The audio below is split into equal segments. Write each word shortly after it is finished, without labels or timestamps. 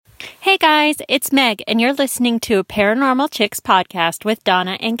Hey guys, it's Meg, and you're listening to a Paranormal Chicks podcast with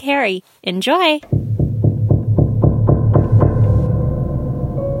Donna and Carrie. Enjoy!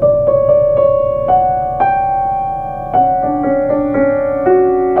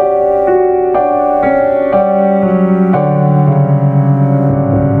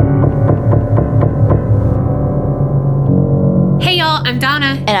 Hey y'all, I'm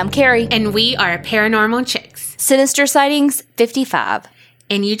Donna. And I'm Carrie. And we are Paranormal Chicks. Sinister Sightings 55.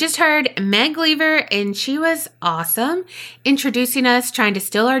 And you just heard Meg Lever, and she was awesome, introducing us, trying to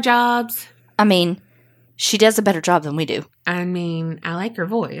steal our jobs. I mean, she does a better job than we do. I mean, I like her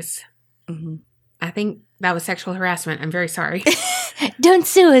voice. Mm-hmm. I think that was sexual harassment. I'm very sorry. Don't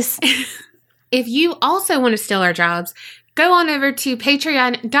sue us. If you also want to steal our jobs, go on over to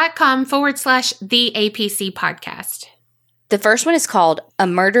patreon.com/the APC podcast. The first one is called A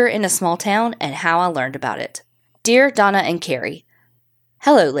Murder in a Small Town and How I Learned About It. Dear Donna and Carrie,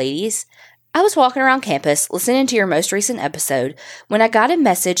 hello, ladies. I was walking around campus listening to your most recent episode when I got a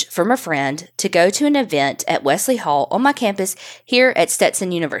message from a friend to go to an event at Wesley Hall on my campus here at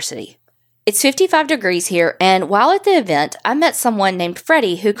Stetson University. It's 55 degrees here, and while at the event, I met someone named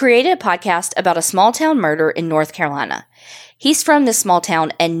Freddie who created a podcast about a small town murder in North Carolina. He's from this small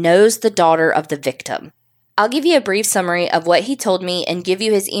town and knows the daughter of the victim. I'll give you a brief summary of what he told me and give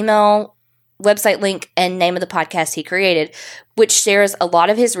you his email, website link, and name of the podcast he created, which shares a lot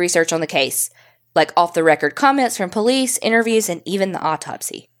of his research on the case, like off-the-record comments from police, interviews, and even the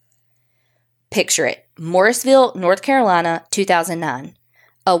autopsy. Picture it. Morrisville, North Carolina, 2009.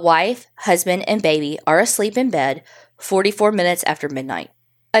 A wife, husband, and baby are asleep in bed 44 minutes after midnight.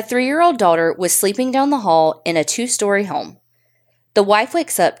 A 3-year-old daughter was sleeping down the hall in a 2-story home. The wife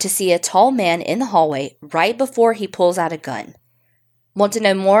wakes up to see a tall man in the hallway right before he pulls out a gun. Want to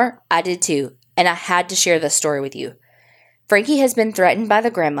know more? I did too, and I had to share this story with you. Frankie has been threatened by the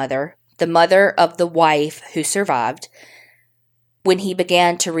grandmother, the mother of the wife who survived, when he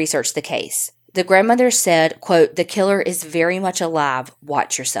began to research the case. The grandmother said, quote, "The killer is very much alive.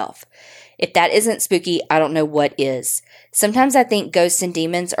 Watch yourself." If that isn't spooky, I don't know what is. Sometimes I think ghosts and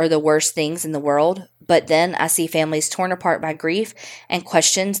demons are the worst things in the world, but then I see families torn apart by grief and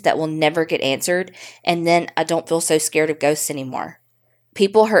questions that will never get answered, and then I don't feel so scared of ghosts anymore.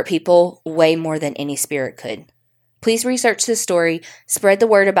 People hurt people way more than any spirit could. Please research this story, spread the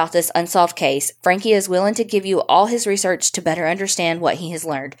word about this unsolved case. Frankie is willing to give you all his research to better understand what he has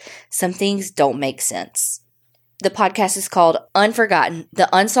learned. Some things don't make sense. The podcast is called Unforgotten, the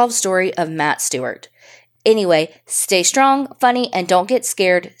Unsolved Story of Matt Stewart. Anyway, stay strong, funny, and don't get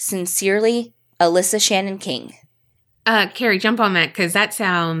scared. Sincerely, Alyssa Shannon King. Carrie, jump on that, because that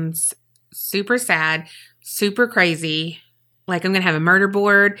sounds super sad, super crazy. Like, I'm going to have a murder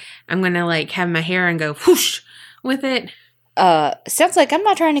board. I'm going to, have my hair and go whoosh with it. Sounds like I'm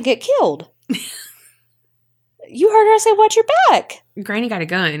not trying to get killed. You heard her say, watch your back. Granny got a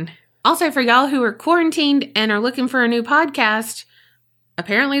gun. Also, for y'all who are quarantined and are looking for a new podcast,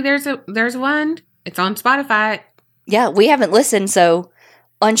 apparently there's one. It's on Spotify. Yeah, we haven't listened, so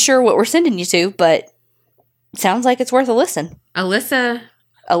unsure what we're sending you to, but sounds like it's worth a listen. Alyssa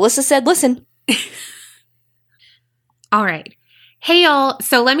said listen. All right. Hey, y'all.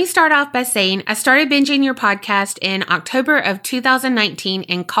 So let me start off by saying I started binging your podcast in October of 2019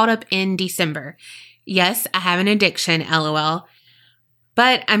 and caught up in December. Yes, I have an addiction, LOL.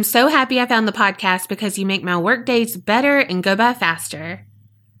 But I'm so happy I found the podcast because you make my work days better and go by faster.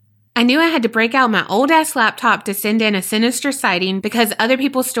 I knew I had to break out my old-ass laptop to send in a sinister sighting because other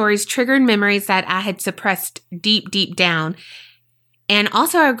people's stories triggered memories that I had suppressed deep, deep down. And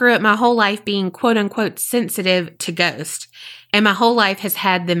also I grew up my whole life being quote-unquote sensitive to ghosts, and my whole life has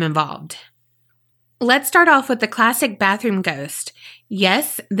had them involved. Let's start off with the classic bathroom ghost.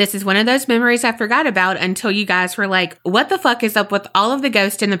 Yes, this is one of those memories I forgot about until you guys were like, what the fuck is up with all of the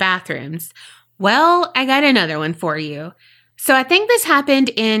ghosts in the bathrooms? Well, I got another one for you. So I think this happened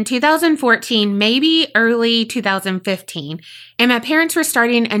in 2014, maybe early 2015, and my parents were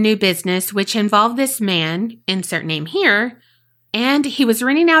starting a new business which involved this man, insert name here, and he was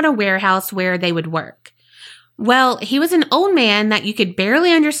renting out a warehouse where they would work. Well, he was an old man that you could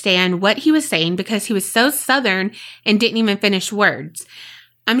barely understand what he was saying because he was so southern and didn't even finish words.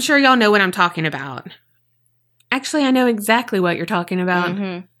 I'm sure y'all know what I'm talking about. Actually, I know exactly what you're talking about.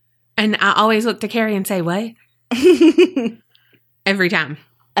 Mm-hmm. And I always look to Carrie and say, what? Every time.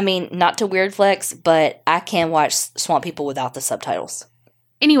 I mean, not to weird flex, but I can watch Swamp People without the subtitles.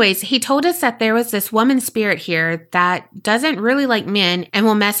 Anyways, he told us that there was this woman spirit here that doesn't really like men and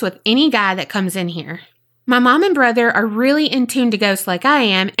will mess with any guy that comes in here. My mom and brother are really in tune to ghosts like I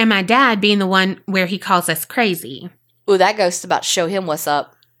am, and my dad being the one where he calls us crazy. Ooh, that ghost's about to show him what's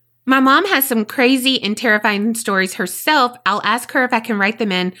up. My mom has some crazy and terrifying stories herself. I'll ask her if I can write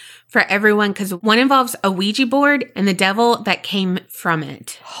them in for everyone because one involves a Ouija board and the devil that came from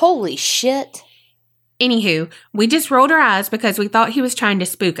it. Holy shit. Anywho, we just rolled our eyes because we thought he was trying to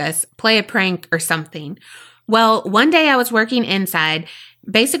spook us, play a prank or something. Well, one day I was working inside.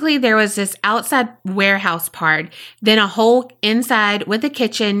 Basically, there was this outside warehouse part, then a whole inside with a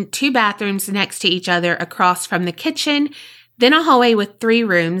kitchen, 2 bathrooms next to each other across from the kitchen, then a hallway with 3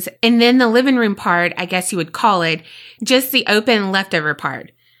 rooms, and then the living room part, I guess you would call it, just the open leftover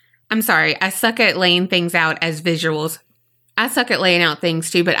part. I'm sorry, I suck at laying things out as visuals. I suck at laying out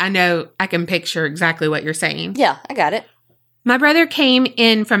things too, but I know I can picture exactly what you're saying. Yeah, I got it. My brother came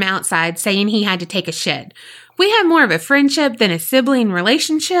in from outside saying he had to take a shit. We had more of a friendship than a sibling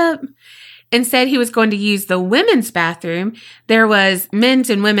relationship, and said he was going to use the women's bathroom. There was men's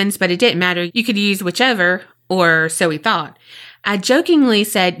and women's, but it didn't matter. You could use whichever, or so he thought. I jokingly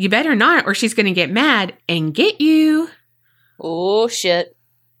said, "You better not, or she's going to get mad and get you." Oh, shit.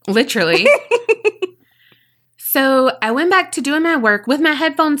 Literally. So I went back to doing my work with my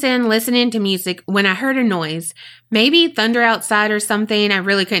headphones in, listening to music, when I heard a noise. Maybe thunder outside or something. I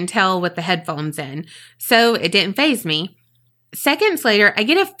really couldn't tell with the headphones in. So it didn't faze me. Seconds later, I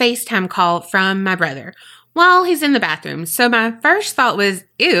get a FaceTime call from my brother while he's in the bathroom. So my first thought was,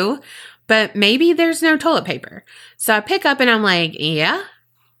 ew, but maybe there's no toilet paper. So I pick up and I'm like, yeah?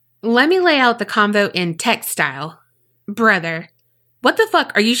 Let me lay out the convo in text style. Brother, what the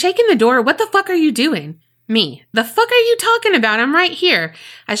fuck? Are you shaking the door? What the fuck are you doing? Me, the fuck are you talking about? I'm right here.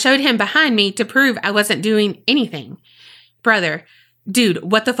 I showed him behind me to prove I wasn't doing anything. Brother, dude,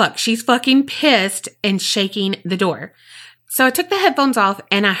 what the fuck? She's fucking pissed and shaking the door. So I took the headphones off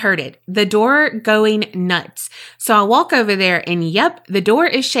and I heard it. The door going nuts. So I walk over there and yep, the door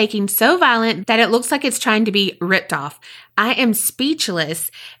is shaking so violent that it looks like it's trying to be ripped off. I am speechless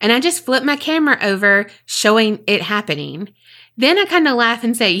and I just flip my camera over showing it happening. Then I kind of laugh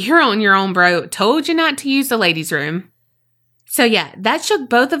and say, "You're on your own, bro. Told you not to use the ladies' room." So yeah, that shook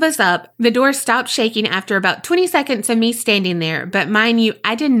both of us up. The door stopped shaking after about 20 seconds of me standing there. But mind you,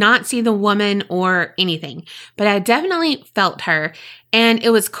 I did not see the woman or anything. But I definitely felt her. And it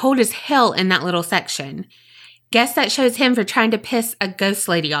was cold as hell in that little section. Guess that shows him for trying to piss a ghost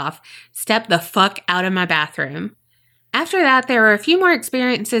lady off. Step the fuck out of my bathroom. After that, there were a few more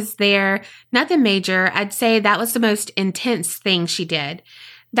experiences there. Nothing major. I'd say that was the most intense thing she did.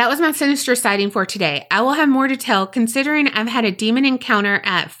 That was my sinister sighting for today. I will have more to tell considering I've had a demon encounter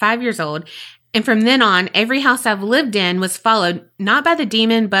at 5 years old. And from then on, every house I've lived in was followed not by the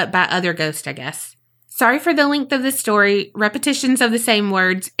demon, but by other ghosts, I guess. Sorry for the length of the story, repetitions of the same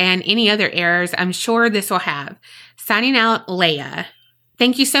words, and any other errors I'm sure this will have. Signing out, Leia.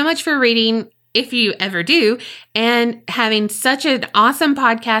 Thank you so much for reading, if you ever do, and having such an awesome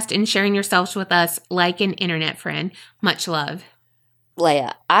podcast and sharing yourselves with us like an internet friend. Much love.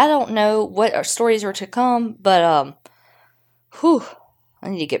 Leia, I don't know what stories are to come, but, I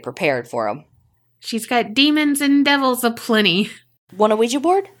need to get prepared for them. She's got demons and devils aplenty. Want a Ouija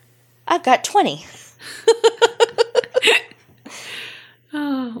board? I've got 20.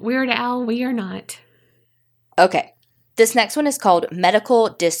 Oh, Weird Al, we are not. Okay. This next one is called Medical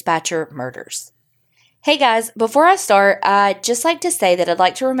Dispatcher Murders. Hey guys, before I start, I'd just like to say that I'd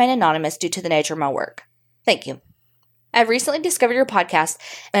like to remain anonymous due to the nature of my work. Thank you. I've recently discovered your podcast,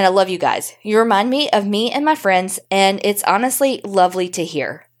 and I love you guys. You remind me of me and my friends, and it's honestly lovely to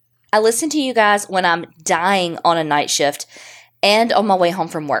hear. I listen to you guys when I'm dying on a night shift and on my way home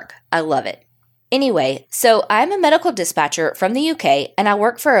from work. I love it. Anyway, so I'm a medical dispatcher from the UK, and I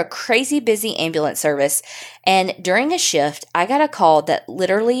work for a crazy busy ambulance service, and during a shift, I got a call that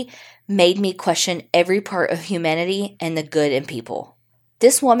literally made me question every part of humanity and the good in people.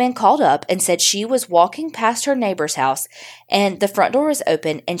 This woman called up and said she was walking past her neighbor's house, and the front door was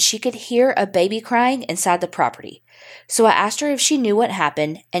open, and she could hear a baby crying inside the property. So I asked her if she knew what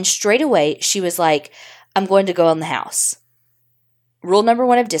happened, and straight away, she was like, "I'm going to go in the house." Rule number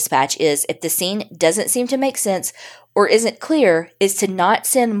 1 of dispatch is if the scene doesn't seem to make sense or isn't clear, is to not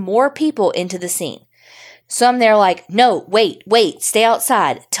send more people into the scene. So I'm there like, "No, wait, stay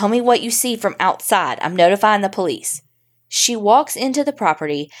outside. Tell me what you see from outside. I'm notifying the police." She walks into the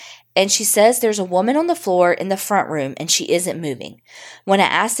property and she says there's a woman on the floor in the front room and she isn't moving. When I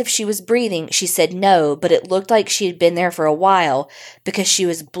asked if she was breathing, she said no, but it looked like she had been there for a while because she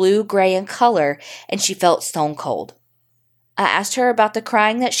was blue-gray in color and she felt stone cold. I asked her about the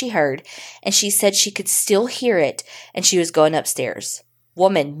crying that she heard, and she said she could still hear it, and she was going upstairs.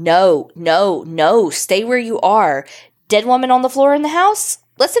 "Woman, no, stay where you are. Dead woman on the floor in the house?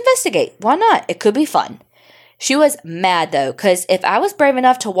 Let's investigate. Why not? It could be fun." She was mad, though, because if I was brave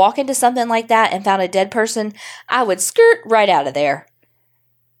enough to walk into something like that and found a dead person, I would skirt right out of there.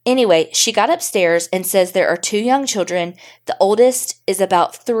 Anyway, she got upstairs and says there are 2 young children. The oldest is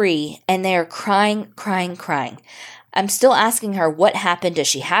about 3, and they are crying, crying, crying. I'm still asking her what happened. Does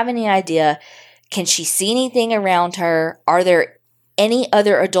she have any idea? Can she see anything around her? Are there any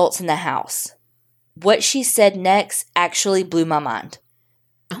other adults in the house? What she said next actually blew my mind.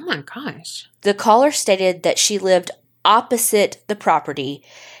 Oh my gosh. The caller stated that she lived opposite the property,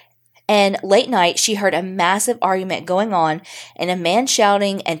 and late night she heard a massive argument going on and a man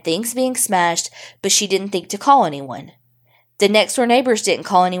shouting and things being smashed, but she didn't think to call anyone. The next door neighbors didn't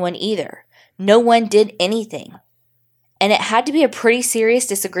call anyone either. No one did anything. And it had to be a pretty serious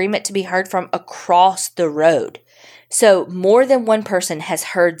disagreement to be heard from across the road. So more than one person has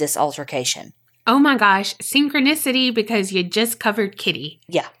heard this altercation. Oh my gosh, synchronicity because you just covered Kitty.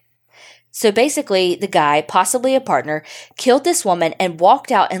 Yeah. So basically, the guy, possibly a partner, killed this woman and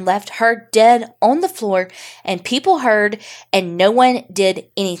walked out and left her dead on the floor, and people heard and no one did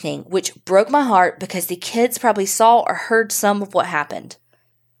anything, which broke my heart because the kids probably saw or heard some of what happened.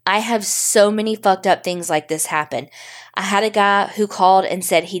 I have so many fucked up things like this happen. I had a guy who called and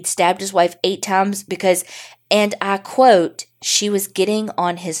said he'd stabbed his wife 8 times because, and I quote, she was getting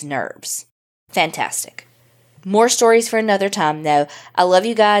on his nerves. Fantastic. More stories for another time, though. I love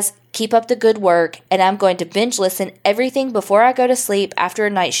you guys. Keep up the good work, and I'm going to binge listen everything before I go to sleep after a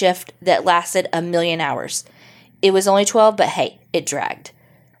night shift that lasted 1,000,000 hours. It was only 12, but hey, it dragged.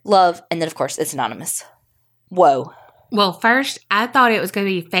 Love, and then of course it's anonymous. Whoa. Well, first, I thought it was going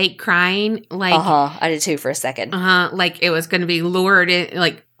to be fake crying. Like, I did too for a second. Like it was going to be lured in,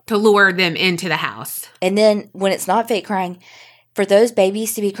 like to lure them into the house. And then when it's not fake crying, for those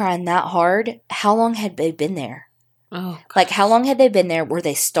babies to be crying that hard, how long had they been there? Oh, gosh. Like, how long had they been there? Were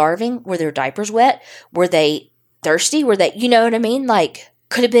they starving? Were their diapers wet? Were they thirsty? Were they, you know what I mean? Like,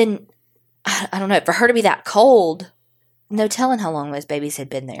 could have been, I don't know, for her to be that cold. No telling how long those babies had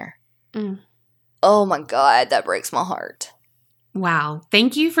been there. Mm. Oh my God, that breaks my heart. Wow.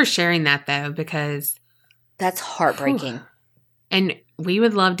 Thank you for sharing that, though, because that's heartbreaking. Whew. And we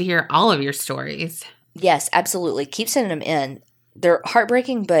would love to hear all of your stories. Yes, absolutely. Keep sending them in. They're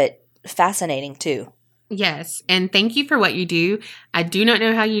heartbreaking, but fascinating too. Yes. And thank you for what you do. I do not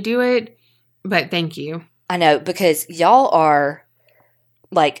know how you do it, but thank you. I know, because y'all are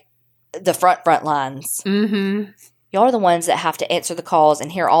like the front lines. Mm-hmm. Y'all are the ones that have to answer the calls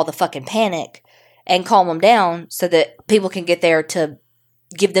and hear all the fucking panic and calm them down so that people can get there to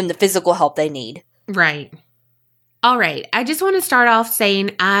give them the physical help they need. Right. All right. I just want to start off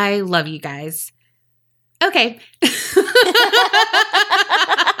saying I love you guys. Okay.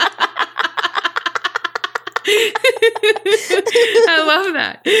 I love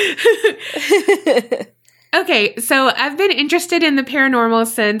that. Okay, so I've been interested in the paranormal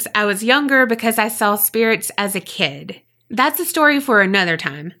since I was younger because I saw spirits as a kid. That's a story for another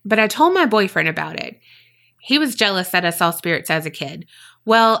time, but I told my boyfriend about it. He was jealous that I saw spirits as a kid.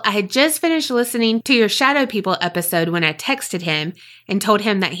 Well, I had just finished listening to your Shadow People episode when I texted him and told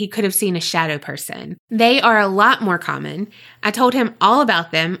him that he could have seen a shadow person. They are a lot more common. I told him all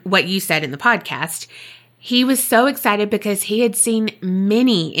about them, what you said in the podcast. He was so excited because he had seen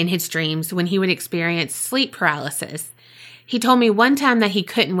many in his dreams when he would experience sleep paralysis. He told me one time that he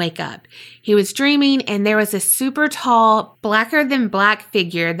couldn't wake up. He was dreaming and there was a super tall, blacker than black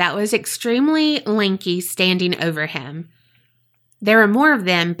figure that was extremely lanky standing over him. There were more of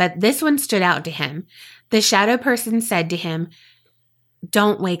them, but this one stood out to him. The shadow person said to him,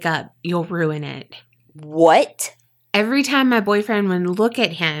 "Don't wake up, you'll ruin it." What? Every time my boyfriend would look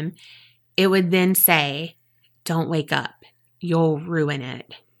at him, it would then say, "Don't wake up, you'll ruin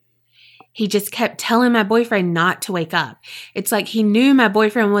it." He just kept telling my boyfriend not to wake up. It's like he knew my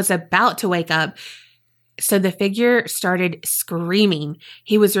boyfriend was about to wake up. So the figure started screaming.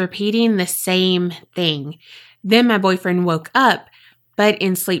 He was repeating the same thing. Then my boyfriend woke up, but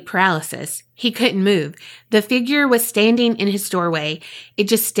in sleep paralysis. He couldn't move. The figure was standing in his doorway. It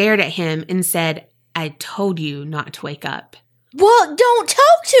just stared at him and said, "I told you not to wake up." Well, don't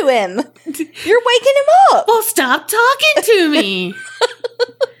talk to him. You're waking him up. Well, stop talking to me.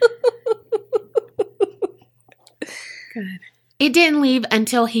 Good. It didn't leave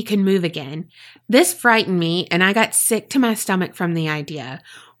until he could move again. This frightened me, and I got sick to my stomach from the idea.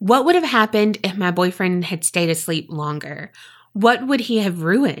 What would have happened if my boyfriend had stayed asleep longer? What would he have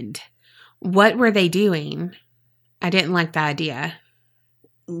ruined? What were they doing? I didn't like the idea.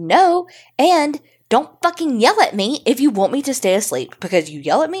 No, and don't fucking yell at me if you want me to stay asleep, because you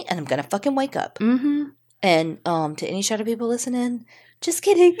yell at me and I'm gonna fucking wake up. Mm-hmm. And to any Shadow People listening, just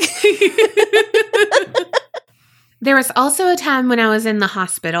kidding. There was also a time when I was in the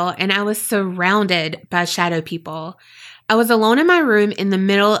hospital and I was surrounded by shadow people. I was alone in my room in the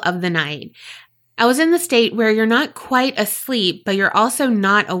middle of the night. I was in the state where you're not quite asleep, but you're also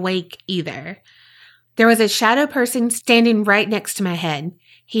not awake either. There was a shadow person standing right next to my head.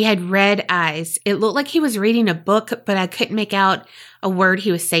 He had red eyes. It looked like he was reading a book, but I couldn't make out a word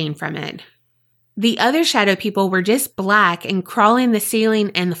he was saying from it. The other shadow people were just black and crawling the ceiling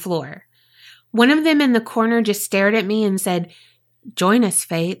and the floor. One of them in the corner just stared at me and said, "Join us,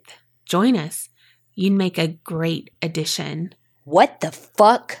 Faith. Join us. You'd make a great addition." What the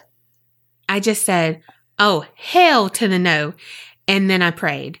fuck? I just said, "Oh, hell to the no." And then I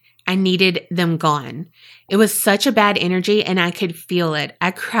prayed. I needed them gone. It was such a bad energy and I could feel it.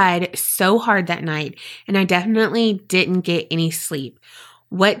 I cried so hard that night and I definitely didn't get any sleep.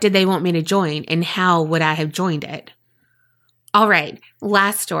 What did they want me to join and how would I have joined it? All right,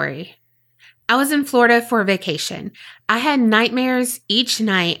 last story. I was in Florida for a vacation. I had nightmares each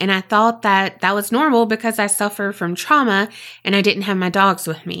night and I thought that was normal because I suffer from trauma and I didn't have my dogs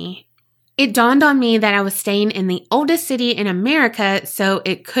with me. It dawned on me that I was staying in the oldest city in America, so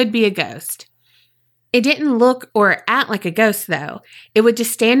it could be a ghost. It didn't look or act like a ghost, though. It would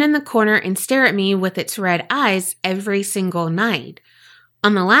just stand in the corner and stare at me with its red eyes every single night.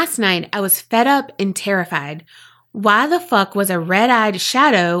 On the last night, I was fed up and terrified. Why the fuck was a red-eyed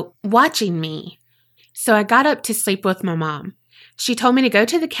shadow watching me? So I got up to sleep with my mom. She told me to go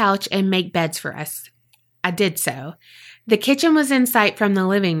to the couch and make beds for us. I did so. The kitchen was in sight from the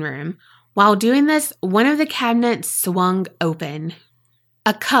living room. While doing this, one of the cabinets swung open.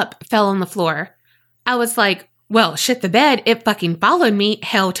 A cup fell on the floor. I was like, well, shit the bed, it fucking followed me,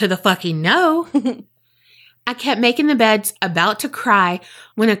 hell to the fucking no. I kept making the beds, about to cry,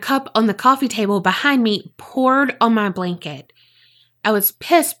 when a cup on the coffee table behind me poured on my blanket. I was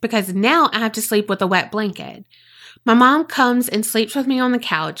pissed because now I have to sleep with a wet blanket. My mom comes and sleeps with me on the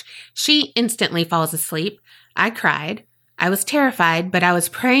couch. She instantly falls asleep. I cried. I was terrified, but I was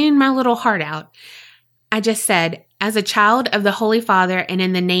praying my little heart out. I just said, as a child of the Holy Father and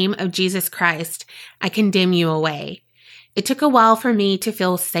in the name of Jesus Christ, I condemn you away. It took a while for me to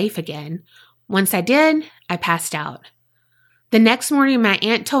feel safe again. Once I did, I passed out. The next morning, my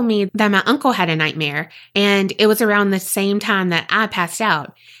aunt told me that my uncle had a nightmare, and it was around the same time that I passed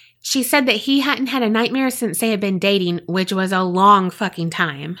out. She said that he hadn't had a nightmare since they had been dating, which was a long fucking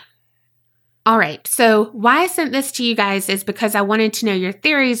time. All right, so why I sent this to you guys is because I wanted to know your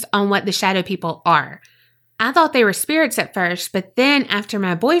theories on what the shadow people are. I thought they were spirits at first, but then after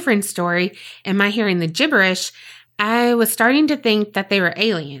my boyfriend's story and my hearing the gibberish, I was starting to think that they were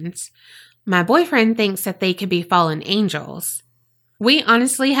aliens. My boyfriend thinks that they could be fallen angels. We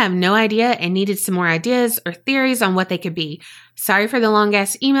honestly have no idea and needed some more ideas or theories on what they could be. Sorry for the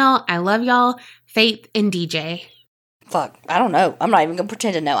long-ass email. I love y'all. Faith and DJ. Fuck, I don't know. I'm not even going to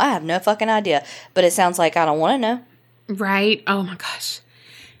pretend to know. I have no fucking idea. But it sounds like I don't want to know. Right? Oh my gosh.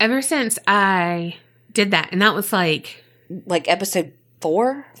 Ever since I did that, and that was like episode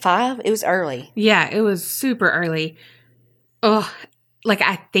 4, 5? It was early. Yeah, it was super early. Oh,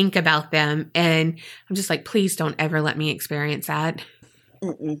 I think about them, and I'm just like, please don't ever let me experience that.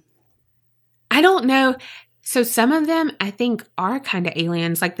 Mm-mm. I don't know. So some of them, I think, are kind of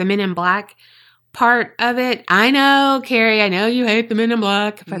aliens, like the Men in Black part of it. I know, Carrie, I know you hate the Men in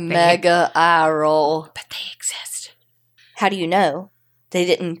Black. But Mega eye roll. But they exist. How do you know? They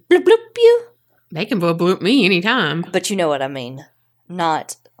didn't bloop bloop you? They can bloop bloop me anytime. But you know what I mean.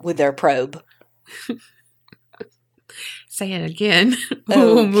 Not with their probe. Say it again. Okay.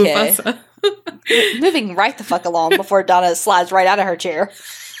 Ooh, Mufasa. Moving right the fuck along before Donna slides right out of her chair.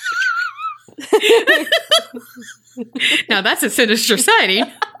 Now that's a sinister sighting.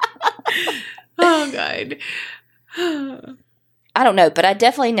 Oh, God. I don't know, but I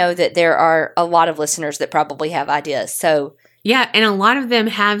definitely know that there are a lot of listeners that probably have ideas. So, yeah, and a lot of them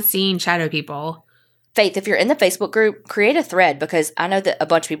have seen shadow people. Faith, if you're in the Facebook group, create a thread because I know that a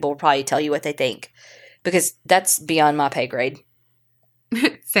bunch of people will probably tell you what they think because that's beyond my pay grade.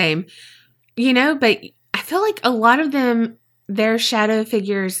 Same. You know, but I feel like a lot of them, their shadow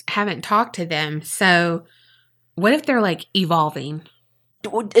figures haven't talked to them. So what if they're evolving?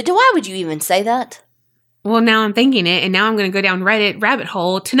 Why would you even say that? Well, now I'm thinking it, and now I'm going to go down Reddit rabbit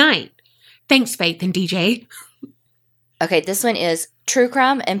hole tonight. Thanks, Faith and DJ. Okay, this one is true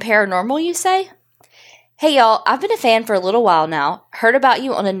crime and paranormal, you say? Hey, y'all, I've been a fan for a little while now, heard about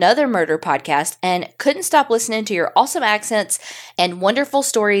you on another murder podcast, and couldn't stop listening to your awesome accents and wonderful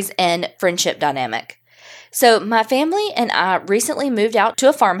stories and friendship dynamic. So, my family and I recently moved out to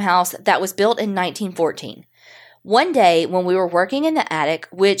a farmhouse that was built in 1914. One day when we were working in the attic,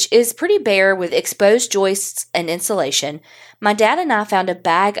 which is pretty bare with exposed joists and insulation, my dad and I found a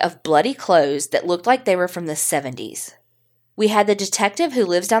bag of bloody clothes that looked like they were from the 70s. We had the detective who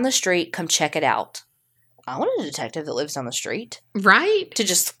lives down the street come check it out. I want a detective that lives down the street. Right? To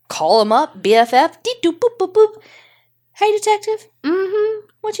just call him up, BFF, dee-doop, boop, boop, boop. Hey, detective. Mm-hmm.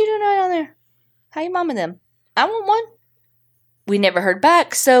 What you doing down there? How you mom and them? I want one. We never heard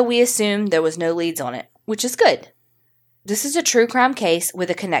back, so we assumed there was no leads on it, which is good. This is a true crime case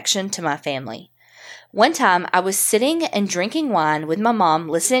with a connection to my family. One time, I was sitting and drinking wine with my mom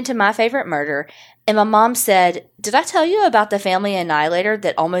listening to My Favorite Murder, and my mom said, "Did I tell you about the family annihilator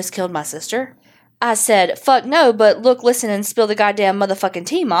that almost killed my sister?" I said, "Fuck no, but look, listen, and spill the goddamn motherfucking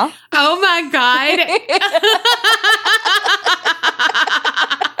tea, Ma." Oh my God.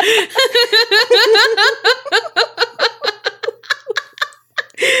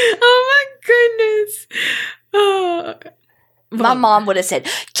 Oh my goodness. Oh. My mom would have said,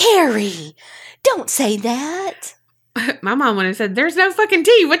 "Carrie, don't say that." My mom would have said, "There's no fucking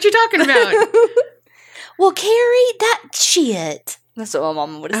tea. What you talking about?" Well, Carrie, that shit. That's what my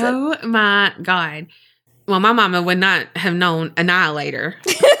mom would have said. Oh my God. Well, my mama would not have known Annihilator.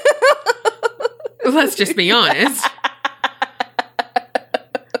 Let's just be honest.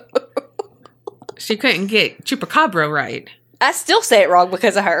 She couldn't get Chupacabra right. I still say it wrong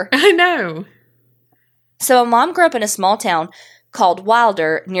because of her. I know. So my mom grew up in a small town called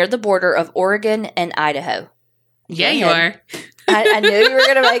Wilder near the border of Oregon and Idaho. Yeah, you are. I knew you were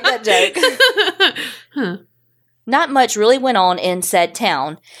going to make that joke. Huh. Not much really went on in said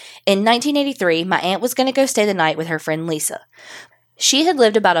town. In 1983, my aunt was going to go stay the night with her friend Lisa. She had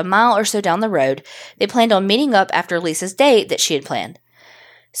lived about a mile or so down the road. They planned on meeting up after Lisa's date that she had planned.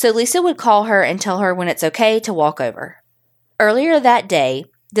 So Lisa would call her and tell her when it's okay to walk over. Earlier that day,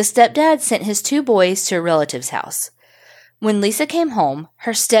 the stepdad sent his 2 boys to a relative's house. When Lisa came home,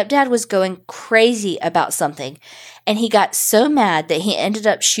 her stepdad was going crazy about something, and he got so mad that he ended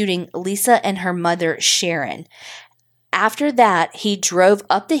up shooting Lisa and her mother, Sharon. After that, he drove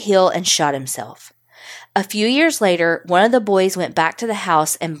up the hill and shot himself. A few years later, one of the boys went back to the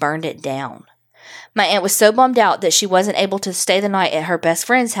house and burned it down. My aunt was so bummed out that she wasn't able to stay the night at her best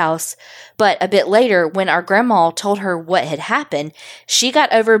friend's house, but a bit later, when our grandma told her what had happened, she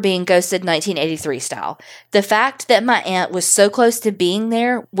got over being ghosted 1983 style. The fact that my aunt was so close to being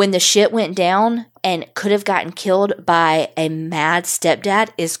there when the shit went down and could have gotten killed by a mad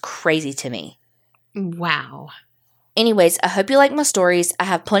stepdad is crazy to me. Wow. Anyways, I hope you like my stories. I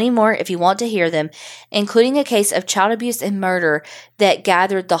have plenty more if you want to hear them, including a case of child abuse and murder that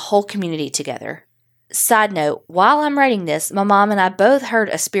gathered the whole community together. Side note, while I'm writing this, my mom and I both heard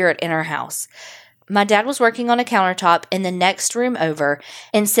a spirit in our house. My dad was working on a countertop in the next room over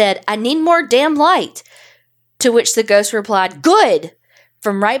and said, "I need more damn light." To which the ghost replied, "Good."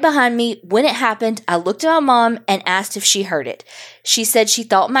 From right behind me, when it happened, I looked at my mom and asked if she heard it. She said she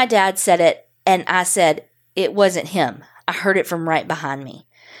thought my dad said it, and I said, "It wasn't him. I heard it from right behind me."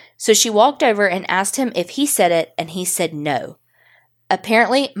 So she walked over and asked him if he said it, and he said no.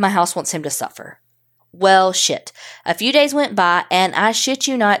 Apparently, my house wants him to suffer. Well, shit. A few days went by, and I shit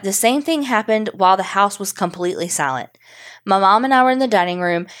you not, the same thing happened while the house was completely silent. My mom and I were in the dining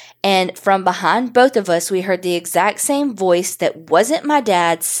room, and from behind both of us, we heard the exact same voice that wasn't my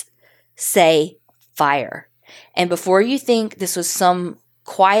dad's say, "Fire." And before you think this was some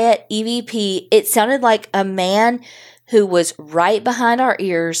quiet EVP, it sounded like a man who was right behind our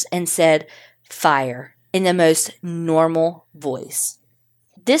ears and said, "Fire," in the most normal voice.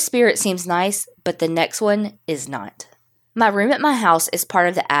 This spirit seems nice, but the next one is not. My room at my house is part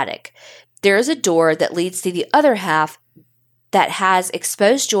of the attic. There is a door that leads to the other half that has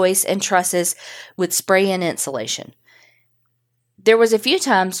exposed joists and trusses with spray-in insulation. There was a few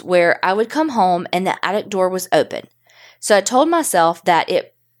times where I would come home and the attic door was open. So I told myself that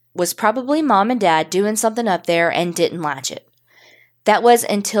it was probably mom and dad doing something up there and didn't latch it. That was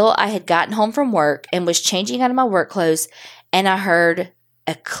until I had gotten home from work and was changing out of my work clothes and I heard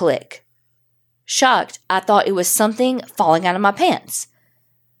a click. Shocked, I thought it was something falling out of my pants.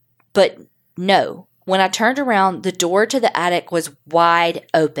 But no, when I turned around, the door to the attic was wide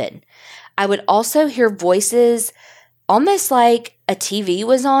open. I would also hear voices, almost like a TV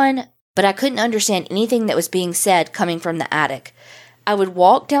was on, but I couldn't understand anything that was being said coming from the attic. I would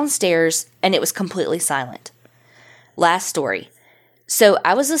walk downstairs and it was completely silent. Last story. So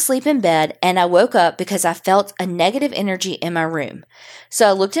I was asleep in bed and I woke up because I felt a negative energy in my room. So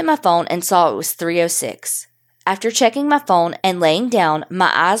I looked at my phone and saw it was 3:06. After checking my phone and laying down,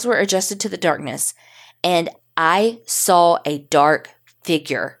 my eyes were adjusted to the darkness and I saw a dark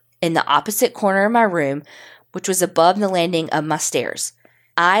figure in the opposite corner of my room which was above the landing of my stairs.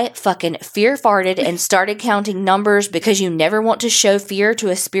 I fucking fear farted and started counting numbers because you never want to show fear to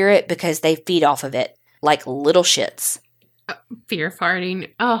a spirit because they feed off of it, like little shits. Fear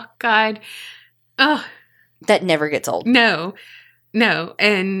farting. Oh, God. Oh. That never gets old. No.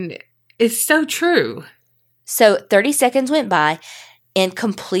 And it's so true. So 30 seconds went by in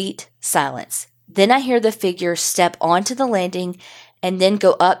complete silence. Then I hear the figure step onto the landing and then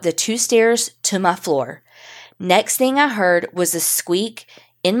go up the 2 stairs to my floor. Next thing I heard was a squeak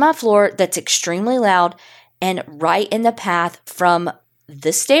in my floor that's extremely loud and right in the path from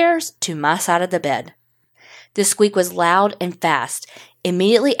the stairs to my side of the bed. The squeak was loud and fast.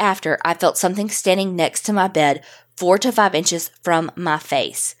 Immediately after, I felt something standing next to my bed 4 to 5 inches from my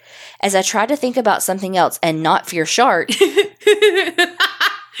face. As I tried to think about something else and not fear shark,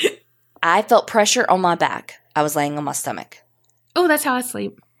 I felt pressure on my back. I was laying on my stomach. Oh, that's how I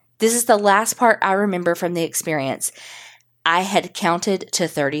sleep. This is the last part I remember from the experience. I had counted to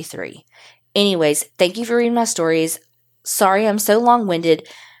 33. Anyways, thank you for reading my stories. Sorry I'm so long-winded.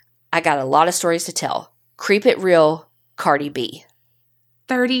 I got a lot of stories to tell. Creep it real, Cardi B.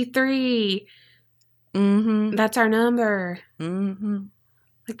 33. Mm-hmm. That's our number. Mm-hmm.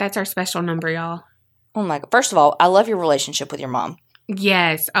 Like, that's our special number, y'all. Oh my God. First of all, I love your relationship with your mom.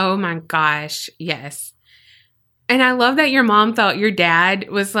 Yes. Oh my gosh. Yes. And I love that your mom thought your dad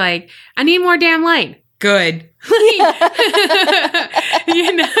was like, I need more damn light. Good.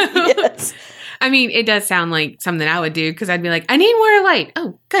 You know? Yes. I mean, it does sound like something I would do because I'd be like, I need more light.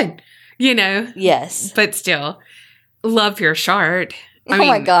 Oh, good. You know? Yes. But still, love your shart. I Oh mean,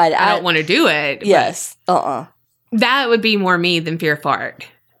 my God. I don't want to do it. Yes. That would be more me than fear fart.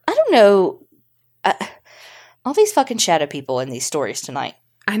 I don't know. All these fucking shadow people in these stories tonight.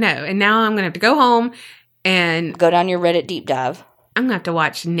 I know. And now I'm going to have to go home and go down your Reddit deep dive. I'm going to have to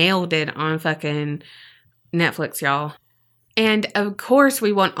watch Nailed It on fucking Netflix, y'all. And of course,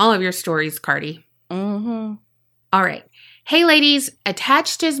 we want all of your stories, Cardi. Mm-hmm. All right. Hey, ladies,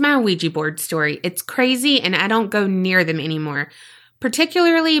 attached is my Ouija board story. It's crazy and I don't go near them anymore,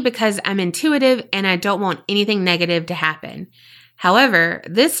 particularly because I'm intuitive and I don't want anything negative to happen. However,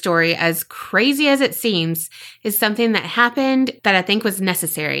 this story, as crazy as it seems, is something that happened that I think was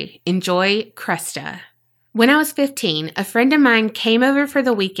necessary. Enjoy, Cresta. When I was 15, a friend of mine came over for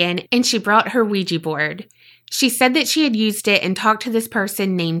the weekend and she brought her Ouija board. She said that she had used it and talked to this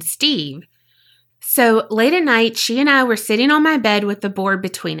person named Steve. So late at night, she and I were sitting on my bed with the board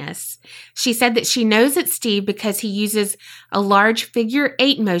between us. She said that she knows it's Steve because he uses a large figure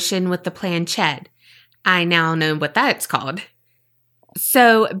 8 motion with the planchette. I now know what that's called.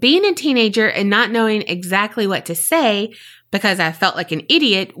 So being a teenager and not knowing exactly what to say, because I felt like an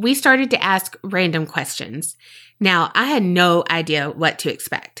idiot, we started to ask random questions. Now, I had no idea what to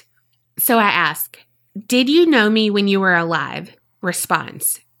expect. So I asked, did you know me when you were alive?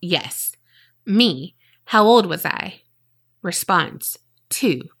 Response, yes. Me, how old was I? Response,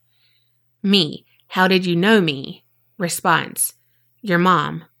 2. Me, how did you know me? Response, your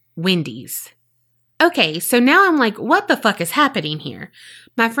mom, Wendy's. Okay, so now I'm like, what the fuck is happening here?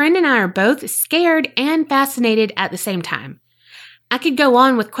 My friend and I are both scared and fascinated at the same time. I could go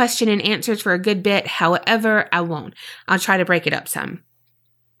on with question and answers for a good bit, however, I won't. I'll try to break it up some.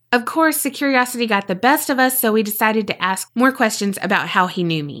 Of course, the curiosity got the best of us, so we decided to ask more questions about how he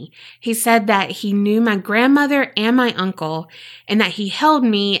knew me. He said that he knew my grandmother and my uncle, and that he held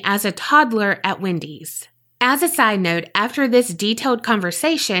me as a toddler at Wendy's. As a side note, after this detailed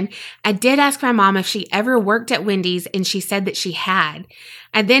conversation, I did ask my mom if she ever worked at Wendy's, and she said that she had.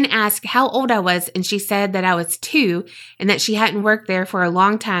 I then asked how old I was, and she said that I was 2, and that she hadn't worked there for a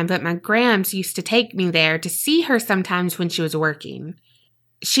long time, but my grams used to take me there to see her sometimes when she was working.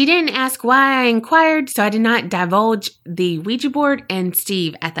 She didn't ask why I inquired, so I did not divulge the Ouija board and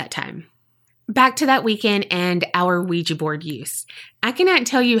Steve at that time. Back to that weekend and our Ouija board use. I cannot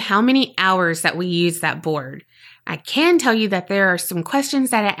tell you how many hours that we used that board. I can tell you that there are some questions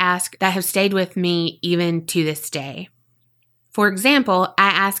that I asked that have stayed with me even to this day. For example, I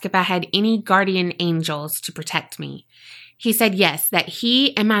asked if I had any guardian angels to protect me. He said yes, that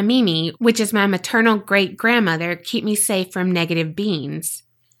he and my Mimi, which is my maternal great-grandmother, keep me safe from negative beings.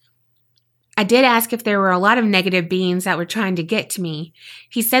 I did ask if there were a lot of negative beings that were trying to get to me.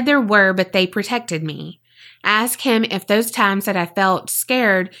 He said there were, but they protected me. I asked him if those times that I felt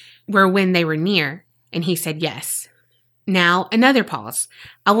scared were when they were near, and he said yes. Now, another pause.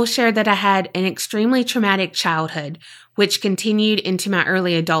 I will share that I had an extremely traumatic childhood, which continued into my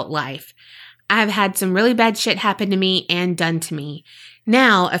early adult life. I have had some really bad shit happen to me and done to me.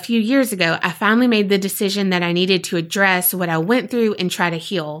 Now, a few years ago, I finally made the decision that I needed to address what I went through and try to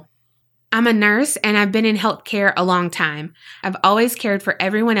heal. I'm a nurse and I've been in healthcare a long time. I've always cared for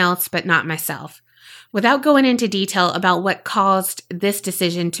everyone else but not myself. Without going into detail about what caused this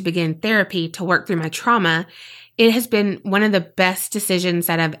decision to begin therapy to work through my trauma, it has been one of the best decisions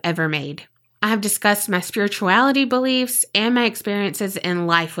that I've ever made. I have discussed my spirituality beliefs and my experiences in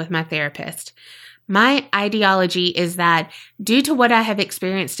life with my therapist. My ideology is that due to what I have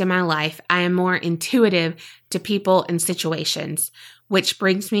experienced in my life, I am more intuitive to people and situations, which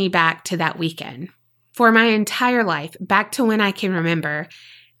brings me back to that weekend. For my entire life, back to when I can remember,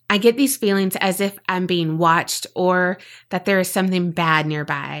 I get these feelings as if I'm being watched or that there is something bad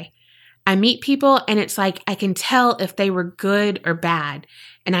nearby. I meet people and it's like I can tell if they were good or bad,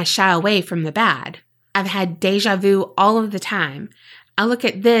 and I shy away from the bad. I've had deja vu all of the time. I look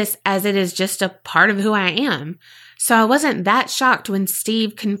at this as it is just a part of who I am. So I wasn't that shocked when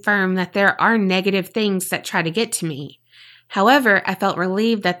Steve confirmed that there are negative things that try to get to me. However, I felt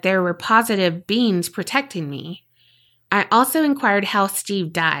relieved that there were positive beings protecting me. I also inquired how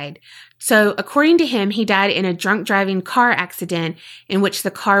Steve died. So according to him, he died in a drunk driving car accident in which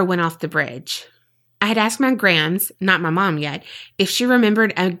the car went off the bridge. I had asked my grams, not my mom yet, if she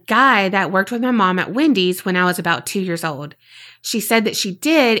remembered a guy that worked with my mom at Wendy's when I was about 2 years old. She said that she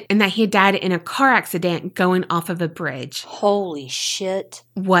did and that he died in a car accident going off of a bridge. Holy shit.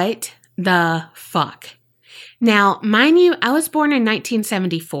 What the fuck? Now, mind you, I was born in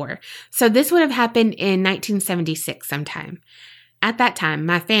 1974, so this would have happened in 1976 sometime. At that time,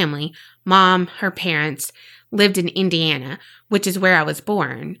 my family, mom, her parents, lived in Indiana, which is where I was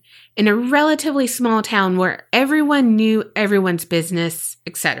born, in a relatively small town where everyone knew everyone's business,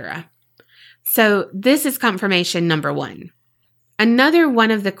 etc. So this is confirmation number one. Another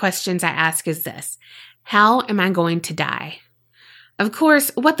one of the questions I ask is this: how am I going to die? Of course,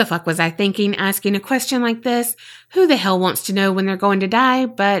 what the fuck was I thinking asking a question like this? Who the hell wants to know when they're going to die?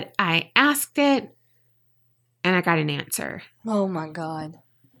 But I asked it, and I got an answer. Oh my God.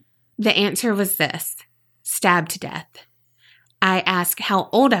 The answer was this: stabbed to death. I asked how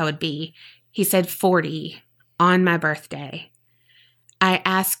old I would be. He said 40 on my birthday. I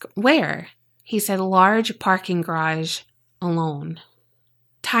asked where. He said large parking garage, alone.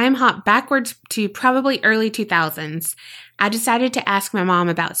 Time hopped backwards to probably early 2000s. I decided to ask my mom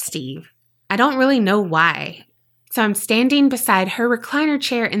about Steve. I don't really know why. So I'm standing beside her recliner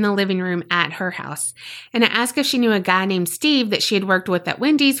chair in the living room at her house, and I asked if she knew a guy named Steve that she had worked with at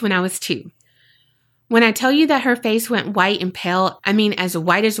Wendy's when I was 2. When I tell you that her face went white and pale, I mean as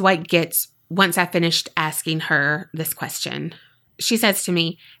white gets once I finished asking her this question. She says to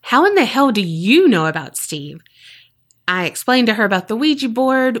me, "How in the hell do you know about Steve?" I explained to her about the Ouija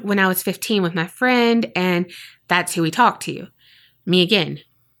board when I was 15 with my friend, and that's who we talked to. Me again.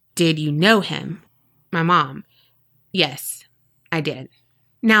 Did you know him? My mom. Yes, I did.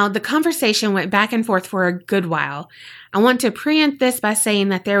 Now, the conversation went back and forth for a good while. I want to preempt this by saying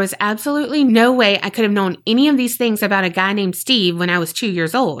that there was absolutely no way I could have known any of these things about a guy named Steve when I was 2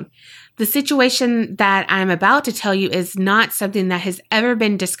 years old. The situation that I'm about to tell you is not something that has ever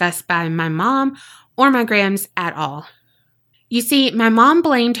been discussed by my mom or my grams at all. You see, my mom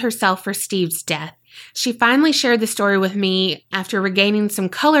blamed herself for Steve's death. She finally shared the story with me after regaining some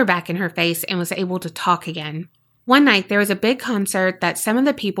color back in her face and was able to talk again. One night, there was a big concert that some of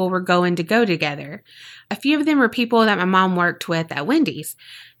the people were going to go together. A few of them were people that my mom worked with at Wendy's.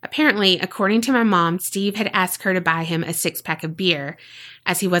 Apparently, according to my mom, Steve had asked her to buy him a 6-pack of beer,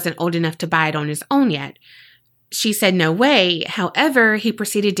 as he wasn't old enough to buy it on his own yet. She said no way. However, he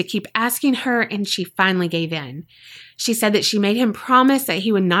proceeded to keep asking her, and she finally gave in. She said that she made him promise that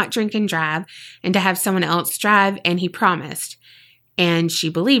he would not drink and drive and to have someone else drive, and he promised. And she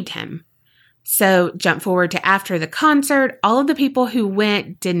believed him. So, jump forward to after the concert, all of the people who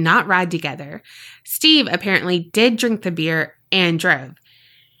went did not ride together. Steve apparently did drink the beer and drove,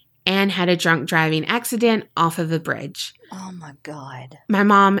 and had a drunk driving accident off of the bridge. Oh my God. My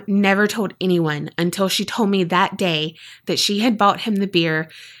mom never told anyone until she told me that day that she had bought him the beer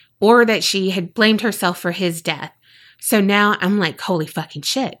or that she had blamed herself for his death. So now I'm like, holy fucking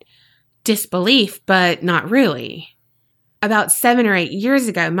shit. Disbelief, but not really. About 7 or 8 years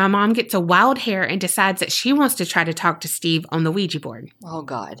ago, my mom gets a wild hair and decides that she wants to try to talk to Steve on the Ouija board. Oh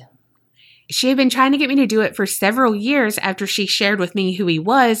God. She had been trying to get me to do it for several years after she shared with me who he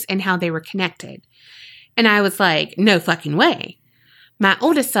was and how they were connected. And I was like, no fucking way. My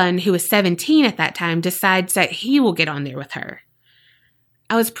oldest son, who was 17 at that time, decides that he will get on there with her.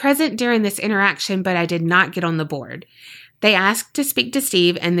 I was present during this interaction, but I did not get on the board. They asked to speak to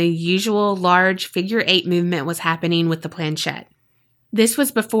Steve, and the usual large figure 8 movement was happening with the planchette. This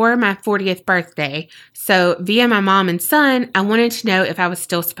was before my 40th birthday, so via my mom and son, I wanted to know if I was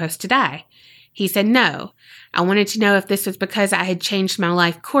still supposed to die. He said no. I wanted to know if this was because I had changed my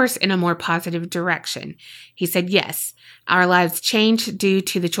life course in a more positive direction. He said yes. Our lives change due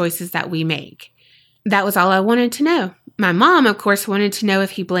to the choices that we make. That was all I wanted to know. My mom, of course, wanted to know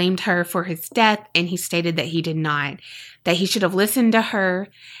if he blamed her for his death, and he stated that he did not, that he should have listened to her.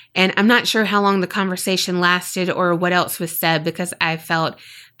 And I'm not sure how long the conversation lasted or what else was said because I felt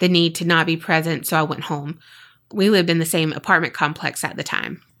the need to not be present, so I went home. We lived in the same apartment complex at the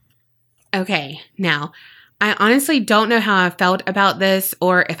time. Okay, now, I honestly don't know how I felt about this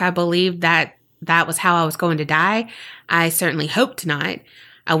or if I believed that that was how I was going to die. I certainly hoped not.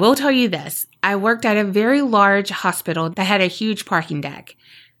 I will tell you this. I worked at a very large hospital that had a huge parking deck.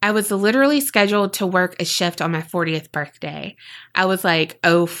 I was literally scheduled to work a shift on my 40th birthday. I was like,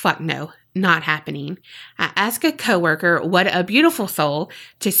 oh, fuck no, not happening. I asked a coworker, what a beautiful soul,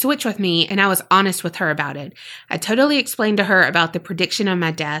 to switch with me, and I was honest with her about it. I totally explained to her about the prediction of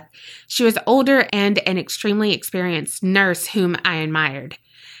my death. She was older and an extremely experienced nurse whom I admired.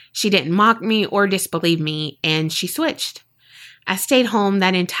 She didn't mock me or disbelieve me, and she switched. I stayed home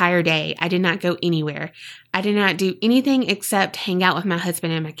that entire day. I did not go anywhere. I did not do anything except hang out with my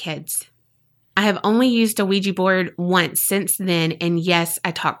husband and my kids. I have only used a Ouija board once since then, and yes, I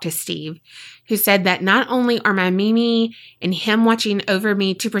talked to Steve, who said that not only are my Mimi and him watching over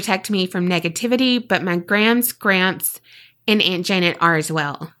me to protect me from negativity, but my Gramps, and Aunt Janet are as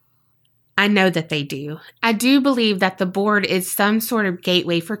well. I know that they do. I do believe that the board is some sort of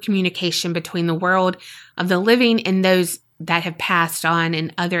gateway for communication between the world of the living and those that have passed on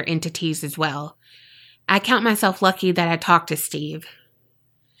and other entities as well. I count myself lucky that I talked to Steve.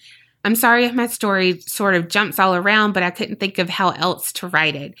 I'm sorry if my story sort of jumps all around, but I couldn't think of how else to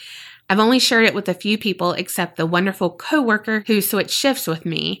write it. I've only shared it with a few people except the wonderful coworker who switched shifts with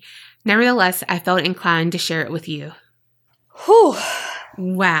me. Nevertheless, I felt inclined to share it with you. Whew.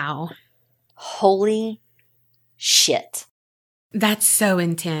 Wow. Holy shit. That's so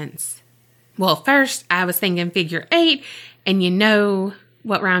intense. Well, first, I was thinking figure 8, and you know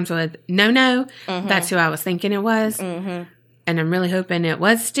what rhymes with no. Mm-hmm. That's who I was thinking it was. Mm-hmm. And I'm really hoping it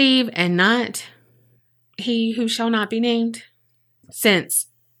was Steve and not he who shall not be named. Since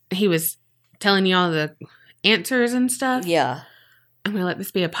he was telling you all the answers and stuff. Yeah. I'm going to let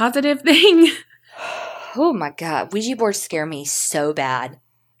this be a positive thing. Oh my God. Ouija boards scare me so bad.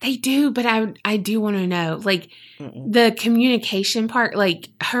 They do, but I do want to know. Like, the communication part, like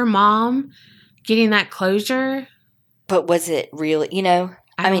her mom getting that closure. But was it really,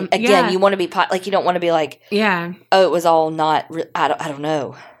 I mean, again, you want to be, you don't want to be like, yeah, oh, it was all not, I don't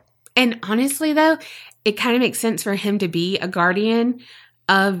know. And honestly, though, it kind of makes sense for him to be a guardian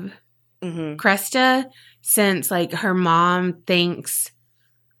of Cresta, since, like, her mom thinks,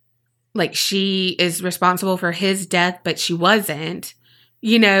 like, she is responsible for his death, but she wasn't,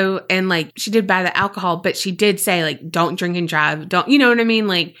 and, like, she did buy the alcohol, but she did say, like, don't drink and drive. Don't, you know what I mean?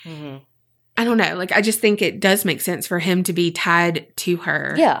 Like, I don't know. Like, I just think it does make sense for him to be tied to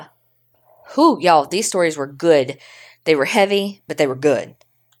her. Yeah. Whew, y'all, these stories were good. They were heavy, but they were good.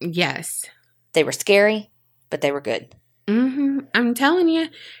 Yes. They were scary, but they were good. I'm telling you,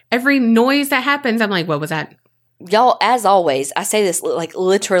 every noise that happens, I'm like, what was that? Y'all, as always, I say this like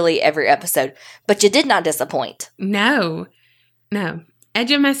literally every episode, but you did not disappoint. No.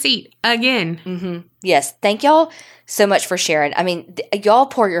 Edge of my seat again. Yes. Thank y'all so much for sharing. I mean, y'all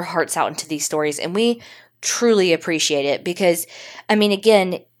pour your hearts out into these stories, and we truly appreciate it because, I mean,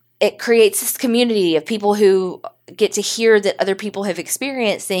 again, it creates this community of people who get to hear that other people have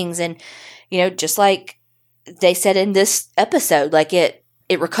experienced things. And, just like they said in this episode, like it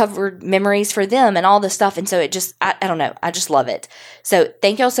recovered memories for them and all this stuff. And so it just, I don't know. I just love it. So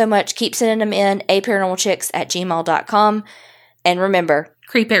thank y'all so much. Keep sending them in, aparanormalchicks@gmail.com. And remember,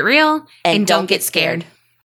 creep it real and don't get scared.